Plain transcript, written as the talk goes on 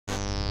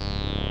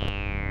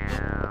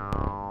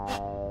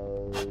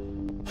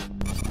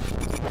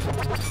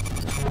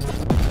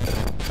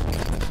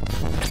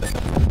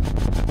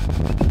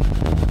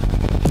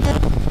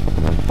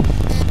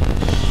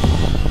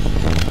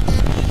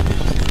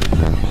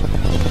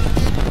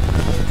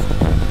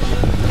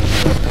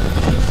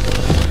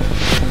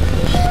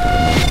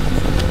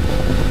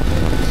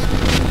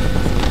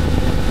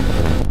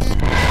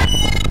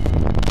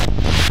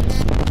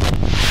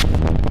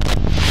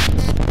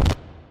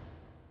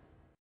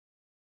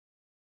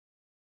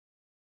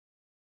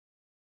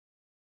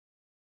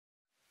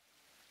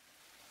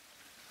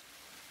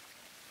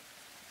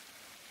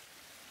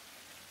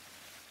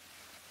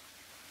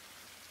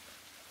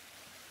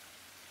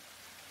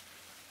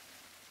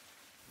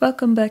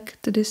Welcome back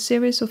to this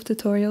series of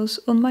tutorials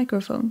on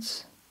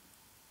microphones.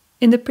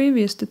 In the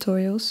previous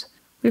tutorials,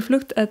 we've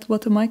looked at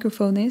what a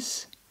microphone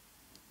is,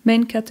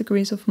 main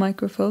categories of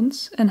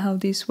microphones and how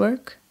these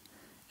work,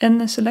 and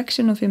a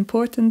selection of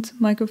important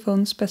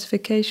microphone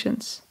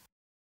specifications.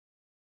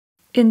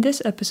 In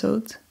this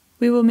episode,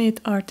 we will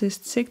meet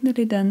artist Signe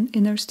Lidén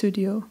in her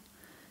studio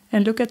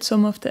and look at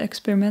some of the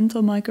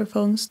experimental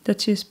microphones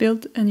that she's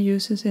built and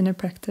uses in her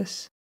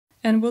practice.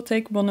 And we'll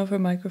take one of her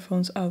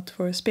microphones out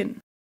for a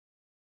spin.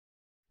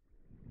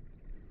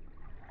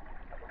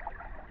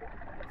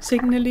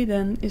 Signe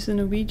Lidén is a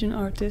Norwegian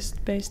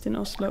artist based in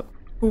Oslo,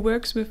 who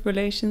works with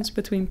relations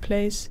between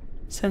place,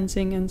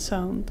 sensing and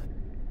sound.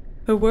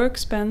 Her work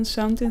spans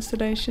sound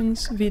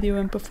installations, video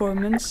and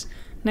performance,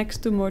 next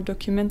to more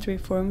documentary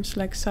forms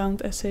like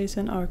sound essays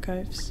and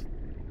archives.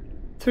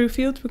 Through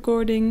field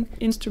recording,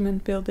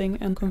 instrument building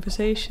and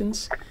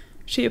conversations,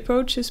 she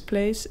approaches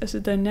place as a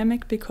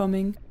dynamic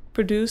becoming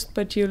produced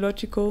by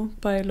geological,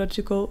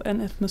 biological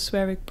and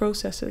atmospheric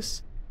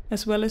processes,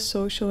 as well as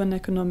social and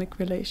economic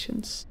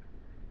relations.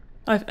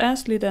 I've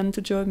asked Lidén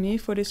to join me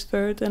for this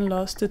third and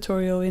last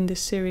tutorial in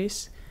this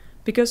series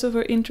because of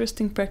her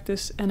interesting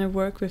practice and her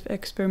work with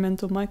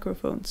experimental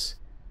microphones,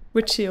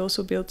 which she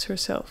also builds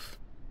herself.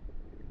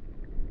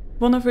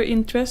 One of her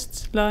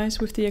interests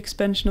lies with the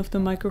expansion of the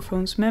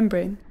microphone's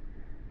membrane,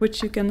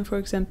 which you can for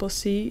example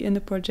see in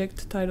the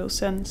project Tidal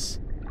Sense.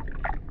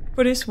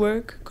 For this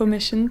work,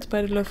 commissioned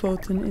by the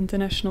Lofoten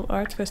International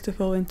Art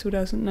Festival in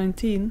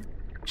 2019,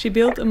 she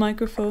built a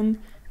microphone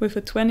with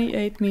a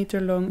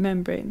 28-meter-long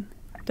membrane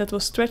that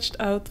was stretched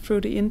out through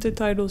the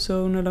intertidal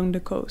zone along the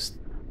coast.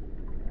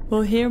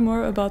 We'll hear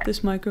more about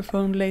this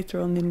microphone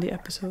later on in the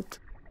episode.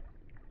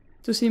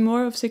 To see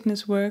more of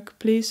Signe's work,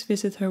 please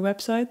visit her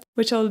website,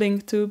 which I'll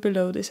link to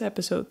below this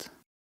episode.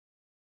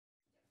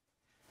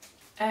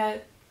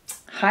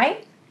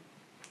 Hi!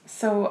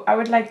 So I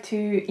would like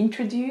to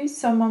introduce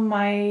some of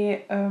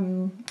my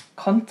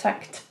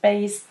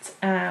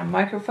contact-based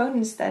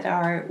microphones that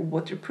are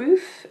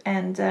waterproof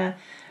and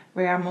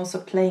where I'm also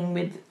playing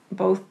with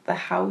both the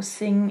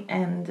housing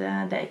and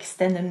the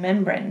extended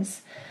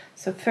membranes.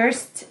 So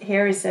first,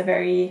 here is a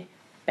very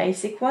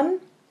basic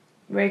one,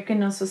 where you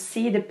can also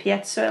see the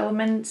piezo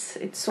element.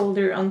 It's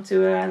soldered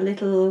onto a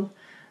little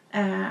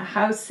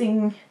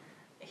housing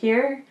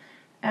here,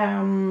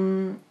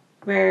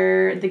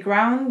 where the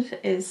ground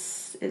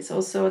is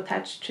also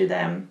attached to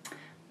the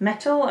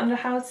metal on the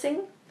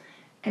housing,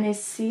 and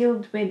is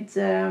sealed with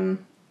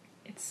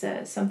it's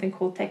something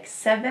called Tech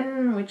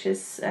 7, which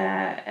is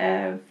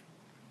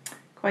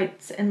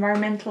quite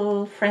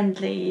environmental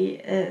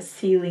friendly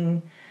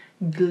sealing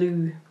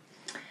glue,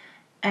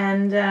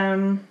 and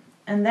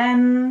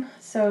then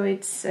so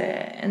it's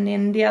and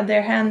in the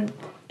other hand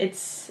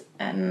it's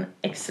an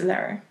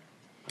XLR.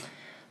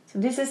 So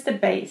this is the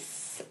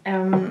base,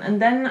 and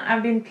then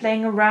I've been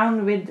playing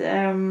around with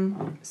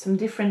some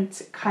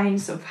different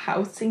kinds of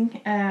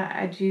housing.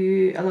 I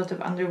do a lot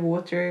of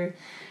underwater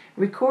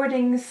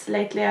recordings.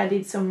 Lately I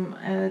did some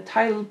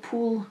tidal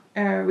pool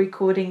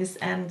recordings,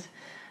 and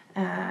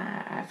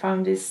I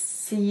found this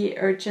sea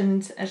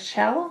urchin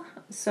shell,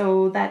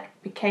 so that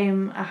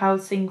became a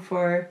housing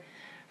for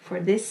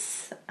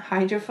this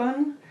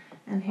hydrophone,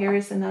 and here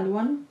is another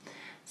one.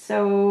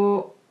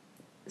 So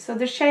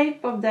the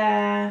shape of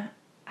the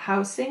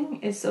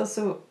housing is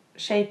also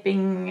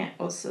shaping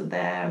also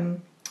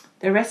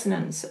the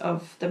resonance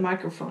of the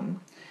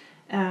microphone,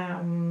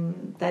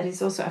 that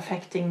is also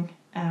affecting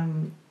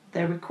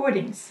the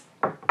recordings.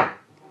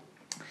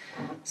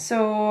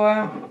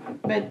 So,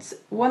 but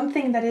one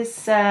thing that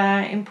is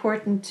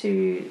important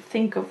to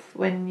think of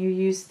when you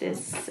use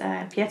this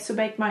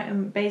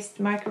piezo-based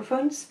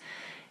microphones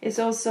is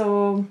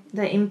also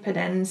the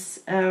impedance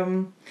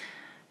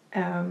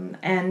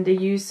and the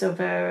use of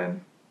a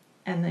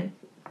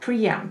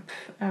preamp,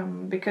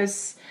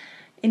 because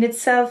in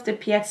itself the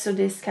piezo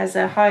disc has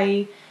a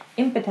high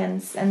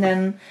impedance, and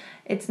then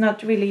it's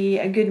not really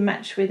a good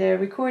match with the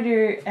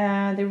recorder's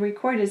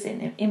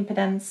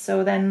impedance,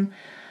 so then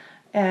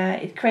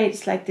it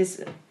creates like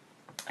this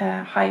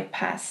high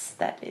pass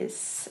that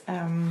is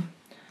in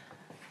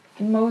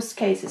most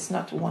cases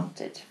not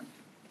wanted.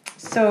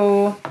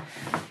 So,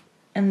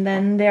 and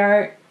then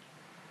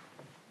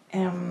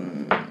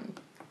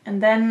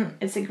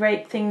it's a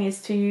great thing is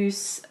to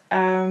use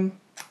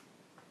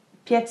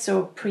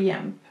piezo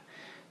preamp,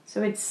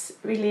 So it's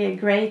really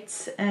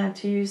great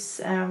to use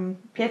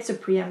piezo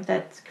preamp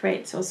that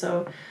creates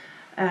also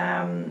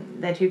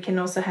that you can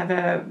also have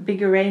a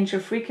bigger range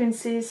of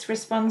frequencies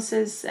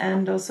responses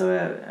and also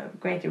a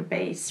greater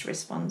bass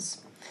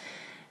response.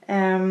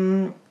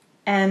 And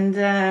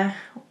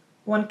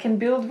one can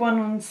build one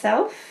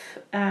oneself.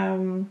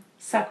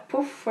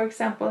 Sakpoof, for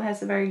example,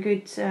 has a very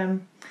good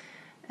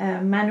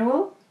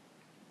manual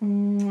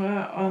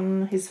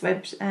on his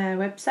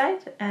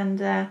website,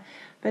 and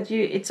but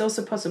it's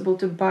also possible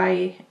to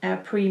buy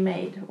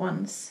pre-made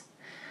ones.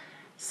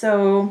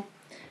 So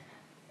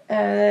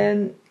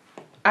either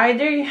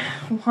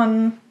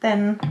one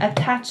then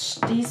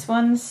attach these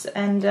ones,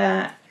 and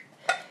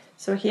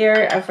so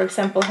here I, for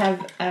example,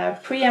 have a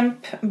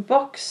preamp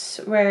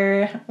box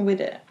where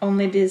with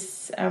only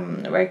this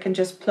where I can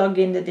just plug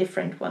in the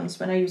different ones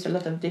when I use a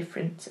lot of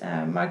different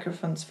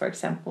microphones, for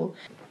example.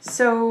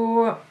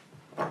 So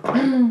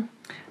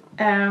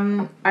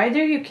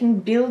either you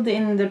can build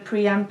in the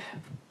preamp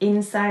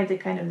inside the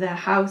kind of the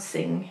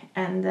housing,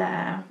 and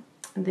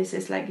this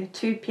is like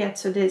 2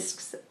 piezo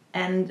discs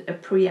and a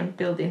preamp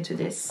built into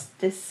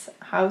this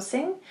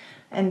housing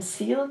and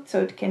sealed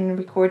so it can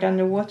record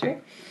underwater.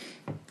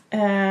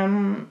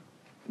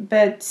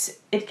 But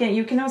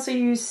you can also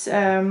use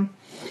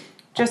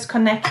just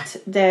connect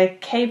the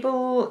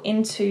cable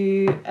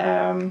into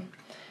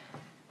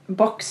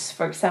box,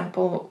 for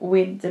example,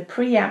 with the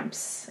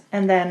preamps,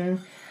 and then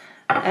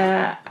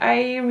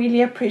I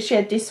really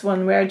appreciate this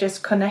one where I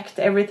just connect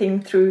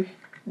everything through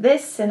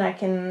this, and I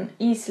can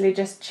easily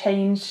just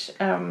change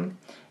and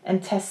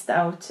test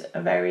out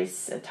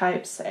various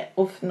types,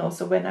 often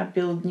also when I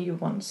build new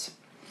ones.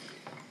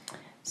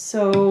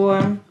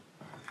 So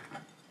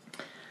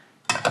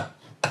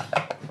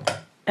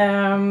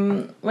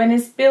when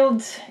it's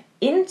built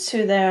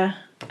into the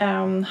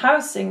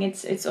housing,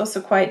 it's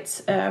also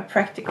quite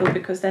practical,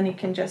 because then you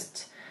can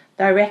just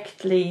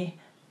directly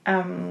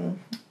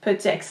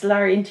put the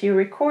XLR into your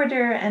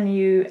recorder, and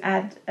you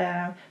add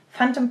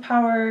phantom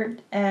power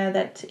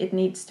that it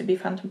needs to be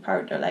phantom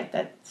powered or like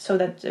that, so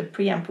that the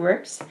preamp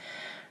works,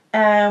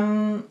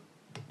 and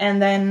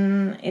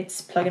then it's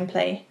plug and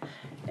play.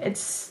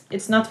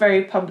 It's not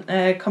very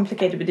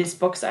complicated with this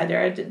box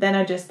either. Then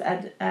I just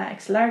add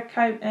XLR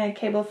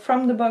cable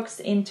from the box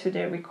into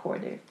the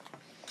recorder.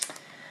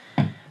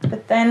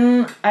 But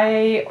then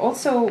I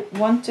also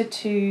wanted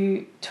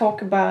to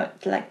talk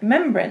about like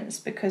membranes,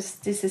 because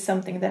this is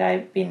something that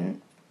I've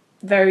been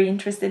very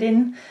interested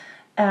in.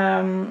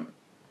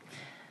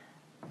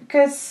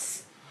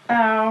 Because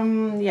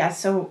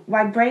so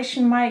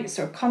vibration mics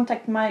or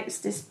contact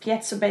mics, these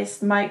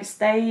piezo-based mics,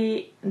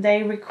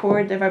 they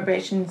record the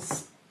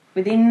vibrations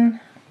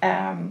within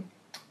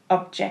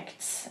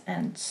objects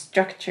and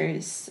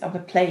structures of a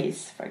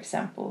place, for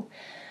example,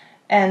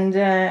 and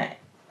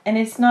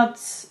it's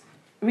not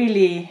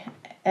really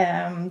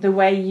the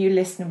way you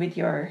listen with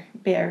your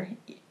bare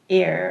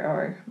ear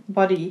or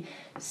body.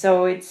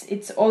 So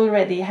it's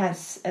already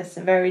has a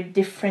very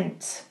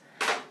different.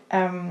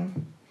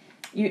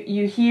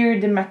 You hear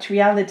the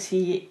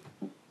materiality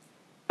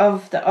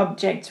of the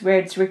object where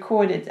it's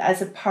recorded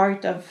as a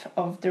part of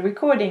the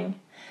recording,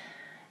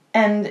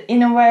 and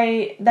in a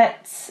way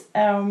that's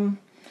open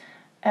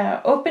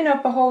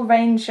up a whole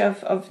range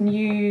of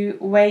new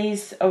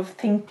ways of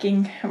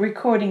thinking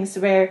recordings,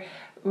 where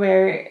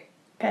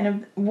kind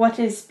of what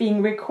is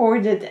being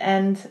recorded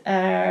and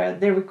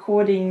the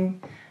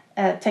recording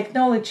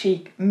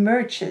technology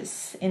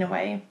merges in a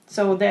way.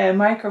 So the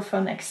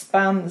microphone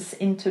expands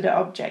into the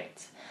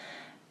object,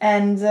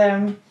 and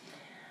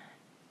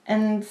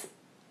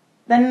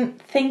then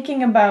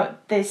thinking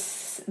about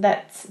this,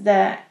 that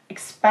the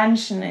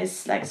expansion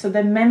is like, so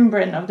the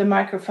membrane of the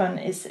microphone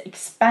is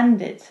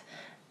expanded,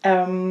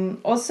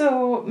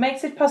 also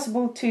makes it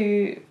possible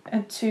to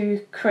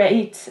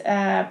create,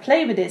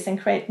 play with this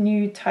and create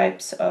new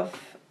types of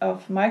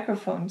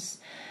microphones,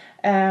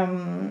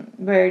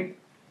 where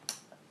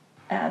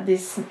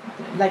this,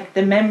 like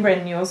the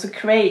membrane, you also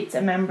create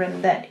a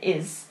membrane that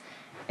is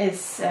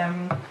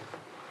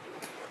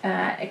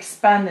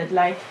expanded,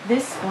 like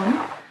this one.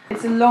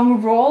 It's a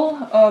long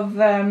roll of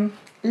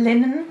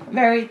linen,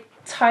 very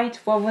tight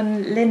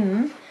woven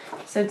linen.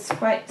 So it's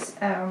quite.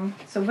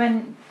 So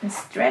when it's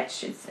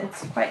stretched,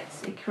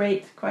 it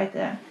creates quite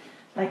a,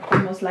 like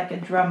almost like a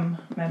drum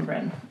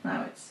membrane.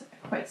 Now it's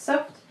quite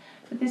soft,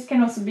 but this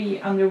can also be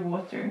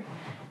underwater.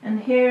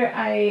 And here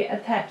I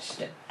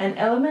attached an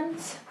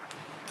element,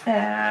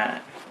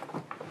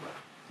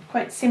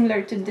 quite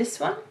similar to this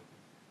one,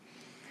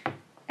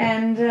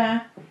 and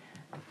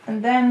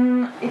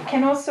then it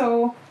can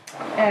also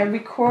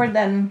record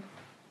then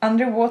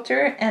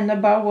underwater and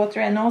above water,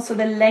 and also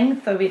the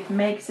length of it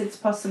makes it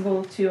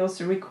possible to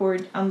also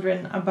record under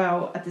and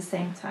above at the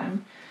same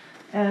time.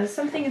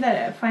 Something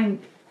that I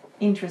find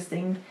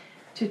interesting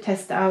to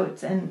test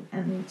out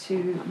and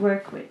to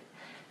work with.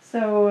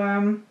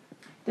 So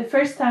the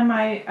first time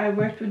I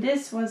worked with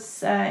this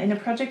was in a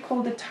project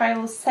called the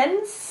Tidal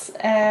Sense,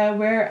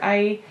 where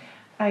I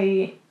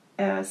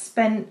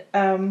spent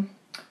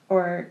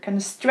or kind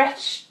of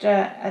stretched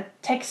a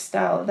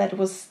textile that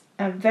was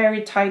a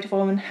very tight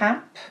woven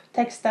hemp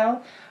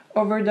textile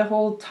over the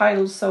whole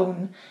tidal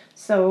zone.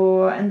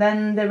 So, and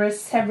then there were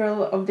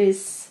several of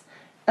these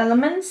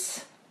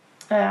elements,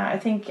 I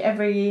think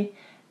every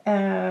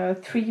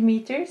 3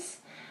 meters,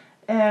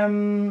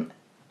 and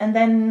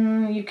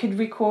then you could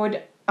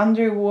record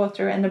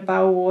underwater and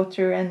above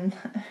water, and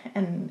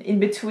in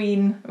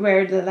between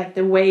where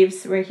the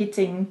waves were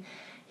hitting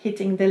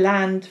the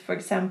land, for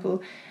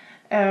example.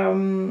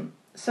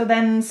 So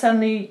then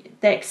suddenly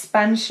the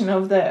expansion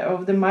of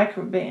the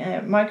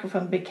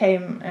microphone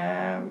became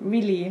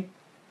really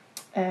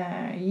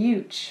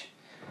huge.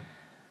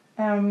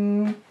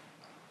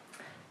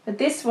 But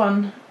this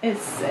one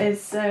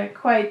is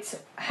quite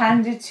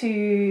handy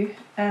to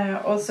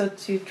also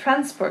to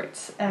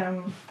transport,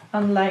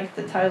 unlike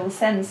the Tidal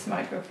Sense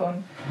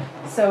microphone.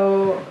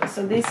 So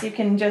this you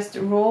can just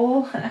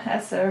roll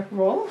as a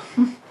roll,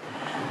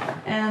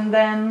 and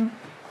then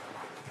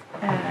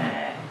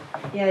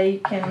you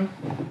can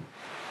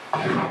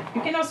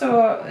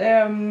also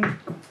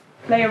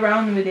play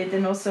around with it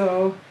and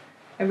also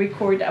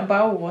record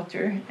above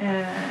water,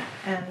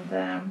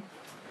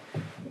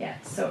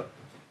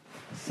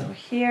 so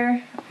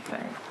here, if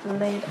I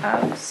lay it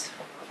out,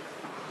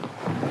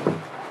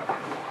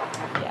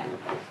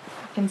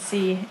 you can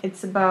see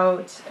it's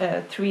about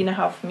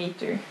 3.5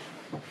 meters,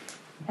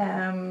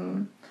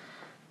 and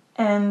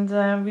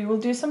we will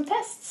do some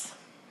tests.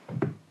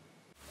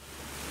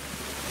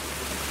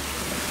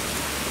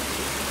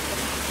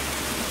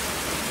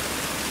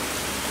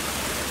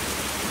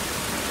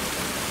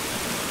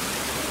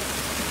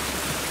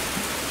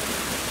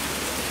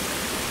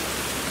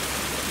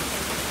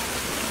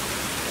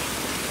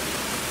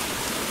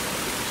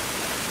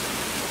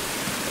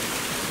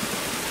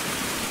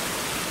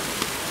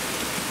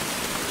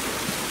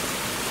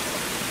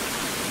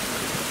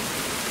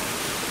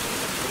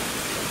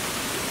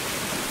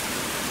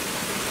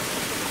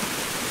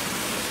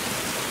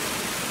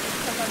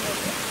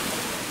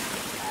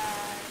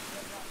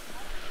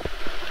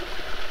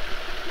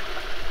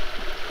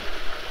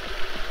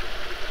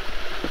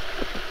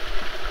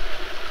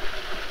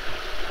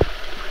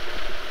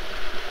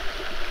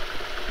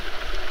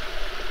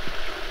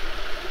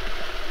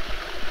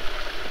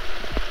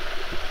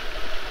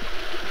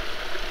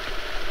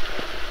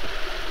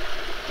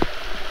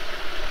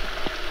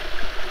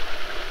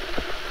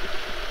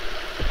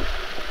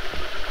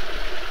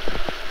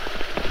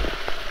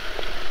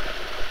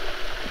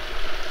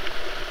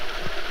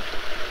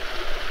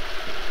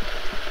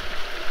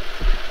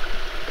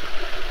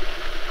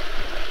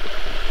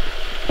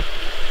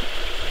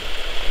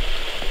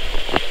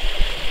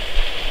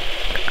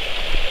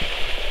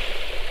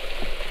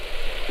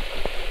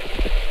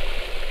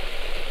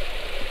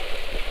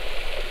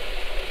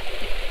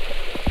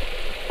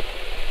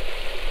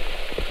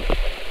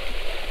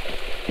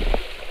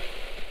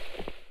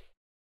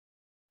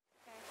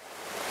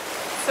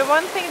 So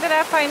one thing that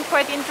I find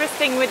quite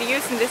interesting with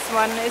using this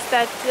one is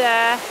that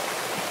the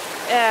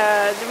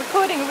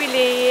recording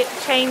really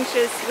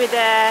changes with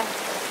a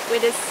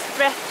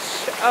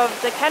stretch of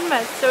the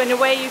canvas. So in a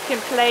way you can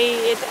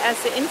play it as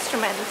an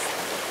instrument,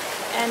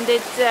 and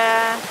the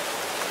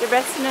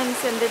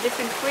resonance and the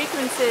different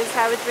frequencies,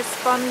 how it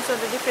responds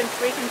on the different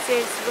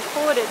frequencies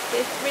recorded,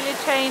 it really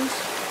changed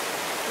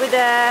with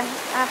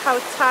how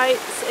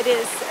tight it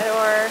is,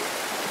 or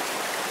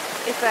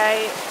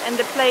and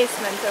the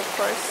placement, of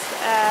course.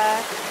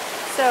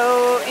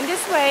 So in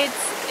this way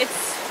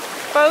it's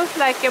both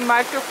like a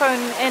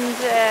microphone and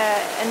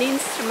an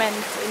instrument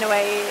in a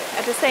way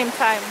at the same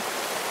time.